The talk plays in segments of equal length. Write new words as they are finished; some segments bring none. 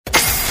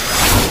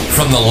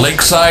from the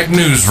Lakeside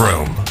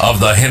Newsroom of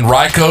the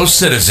Henrico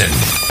Citizen,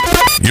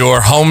 your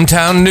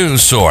hometown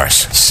news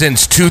source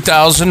since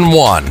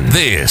 2001.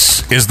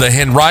 This is the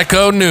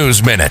Henrico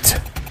News Minute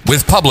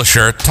with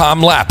publisher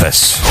Tom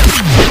Lapis.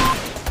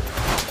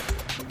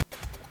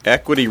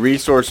 Equity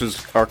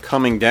resources are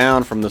coming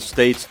down from the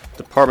state's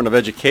Department of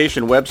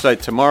Education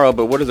website tomorrow,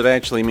 but what does it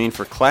actually mean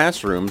for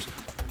classrooms?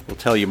 We'll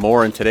tell you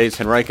more in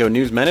today's Henrico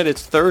News Minute.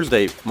 It's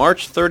Thursday,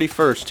 March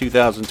 31st,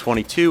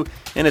 2022,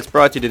 and it's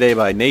brought to you today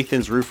by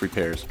Nathan's Roof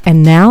Repairs.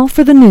 And now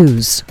for the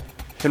news.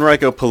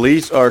 Henrico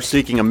police are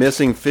seeking a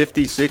missing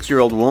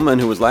 56-year-old woman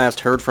who was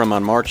last heard from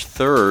on March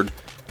 3rd.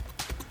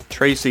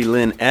 Tracy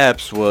Lynn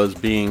Epps was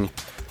being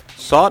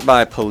sought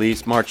by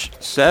police March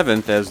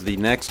 7th as the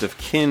next of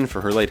kin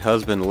for her late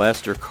husband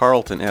Lester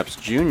Carlton Epps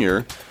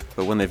Jr.,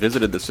 but when they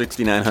visited the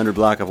 6900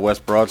 block of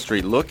West Broad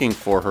Street looking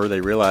for her, they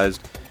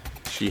realized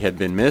she had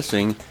been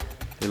missing.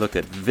 They looked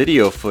at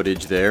video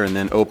footage there and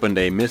then opened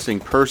a missing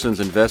persons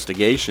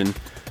investigation.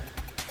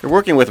 They're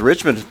working with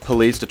Richmond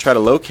police to try to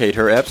locate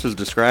her. Epps is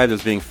described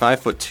as being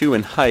 5'2"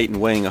 in height and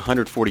weighing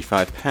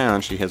 145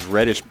 pounds. She has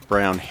reddish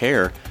brown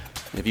hair.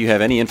 If you have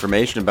any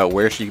information about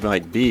where she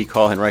might be,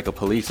 call Henrico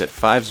Police at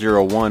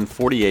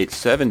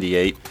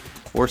 501-4878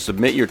 or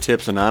submit your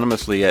tips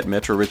anonymously at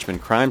Metro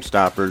Richmond Crime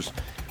Stoppers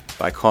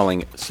by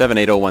calling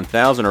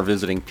 780-1000 or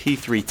visiting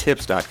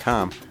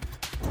p3tips.com.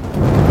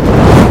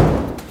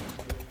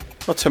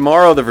 Well,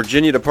 tomorrow, the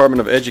Virginia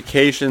Department of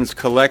Education's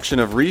collection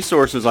of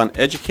resources on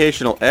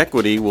educational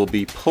equity will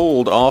be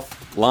pulled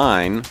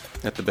offline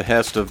at the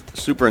behest of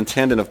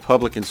Superintendent of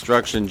Public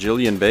Instruction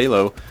Jillian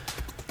Balow.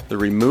 The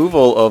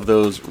removal of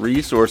those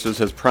resources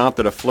has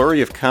prompted a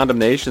flurry of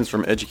condemnations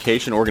from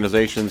education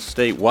organizations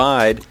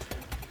statewide.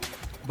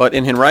 But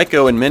in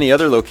Henrico and many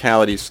other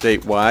localities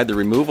statewide, the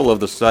removal of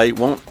the site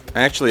won't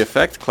actually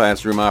affect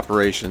classroom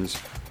operations.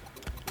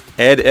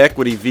 Ed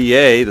Equity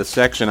VA, the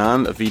section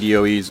on the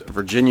VDOE's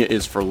Virginia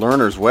is for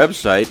Learners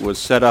website, was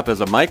set up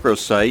as a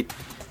microsite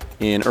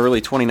in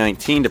early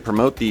 2019 to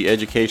promote the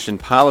education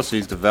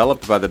policies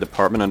developed by the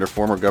department under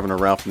former Governor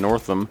Ralph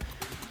Northam.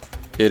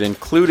 It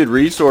included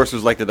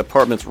resources like the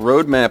department's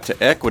Roadmap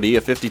to Equity,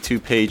 a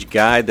 52-page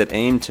guide that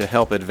aimed to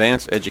help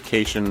advance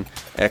education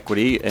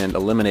equity and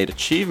eliminate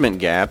achievement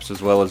gaps,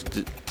 as well as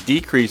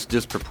decrease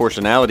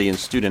disproportionality in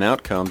student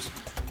outcomes.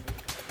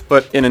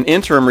 But in an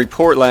interim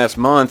report last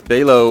month,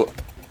 Balow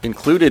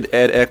included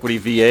Ed Equity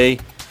VA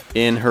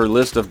in her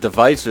list of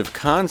divisive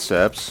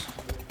concepts.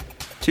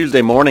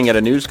 Tuesday morning at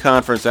a news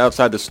conference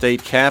outside the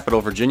state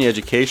capitol, Virginia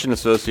Education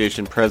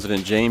Association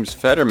President James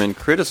Fetterman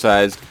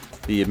criticized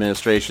the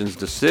administration's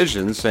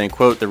decisions, saying,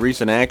 quote, "The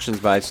recent actions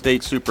by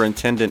State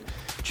Superintendent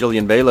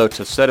Jillian Balow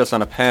to set us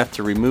on a path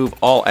to remove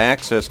all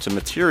access to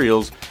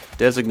materials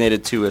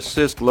designated to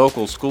assist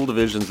local school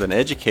divisions and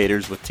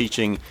educators with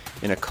teaching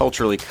in a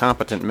culturally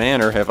competent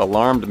manner have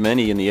alarmed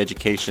many in the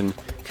education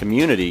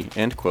community,"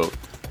 end quote.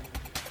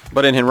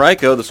 But in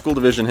Henrico, the school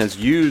division has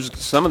used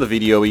some of the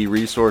VDOE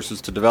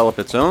resources to develop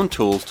its own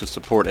tools to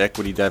support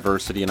equity,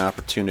 diversity, and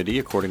opportunity,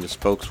 according to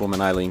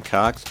spokeswoman Eileen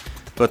Cox.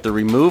 But the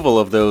removal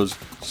of those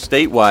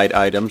statewide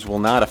items will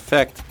not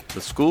affect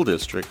the school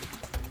district.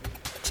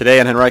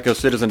 Today on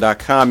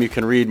HenricoCitizen.com, you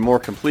can read more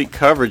complete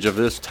coverage of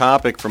this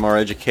topic from our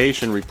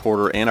education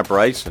reporter, Anna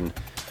Bryson.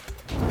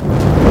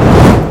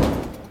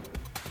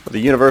 The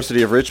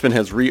University of Richmond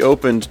has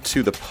reopened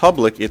to the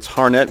public its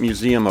Harnett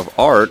Museum of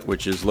Art,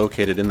 which is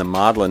located in the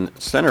Modlin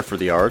Center for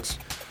the Arts.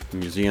 The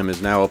museum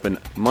is now open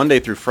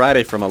Monday through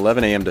Friday from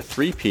 11 a.m. to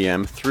 3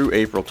 p.m. through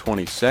April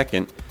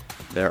 22nd.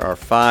 There are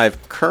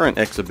 5 current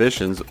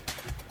exhibitions.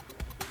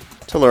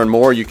 To learn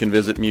more, you can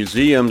visit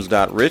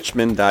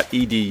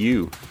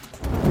museums.richmond.edu.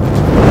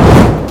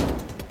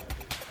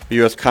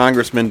 U.S.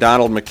 Congressman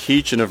Donald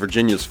McEachin of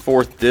Virginia's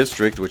 4th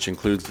District, which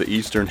includes the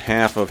eastern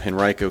half of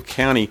Henrico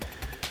County,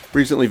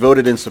 recently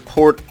voted in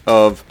support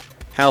of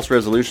House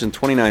Resolution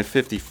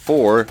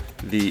 2954,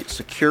 the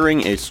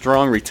Securing a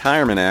Strong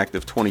Retirement Act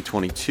of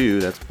 2022.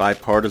 That's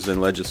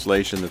bipartisan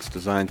legislation that's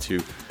designed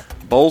to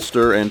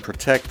bolster and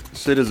protect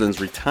citizens'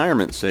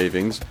 retirement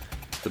savings.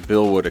 The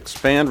bill would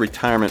expand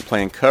retirement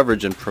plan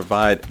coverage and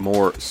provide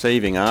more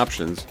saving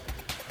options.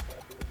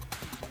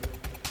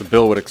 The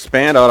bill would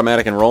expand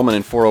automatic enrollment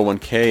in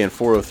 401k and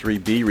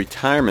 403b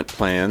retirement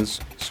plans,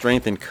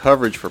 strengthen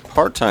coverage for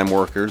part-time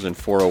workers in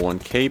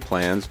 401k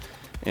plans,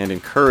 and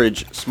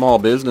encourage small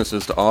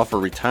businesses to offer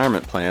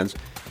retirement plans.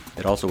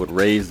 It also would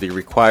raise the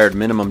required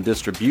minimum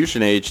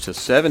distribution age to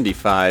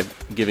 75,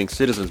 giving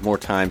citizens more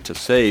time to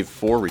save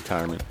for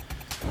retirement.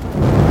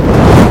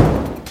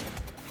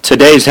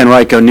 Today's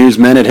Henrico News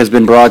Minute has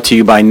been brought to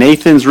you by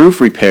Nathan's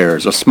Roof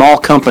Repairs, a small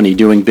company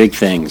doing big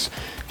things.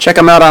 Check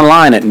them out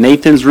online at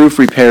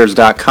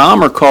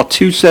nathansroofrepairs.com or call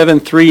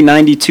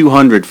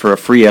 273-9200 for a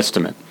free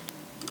estimate.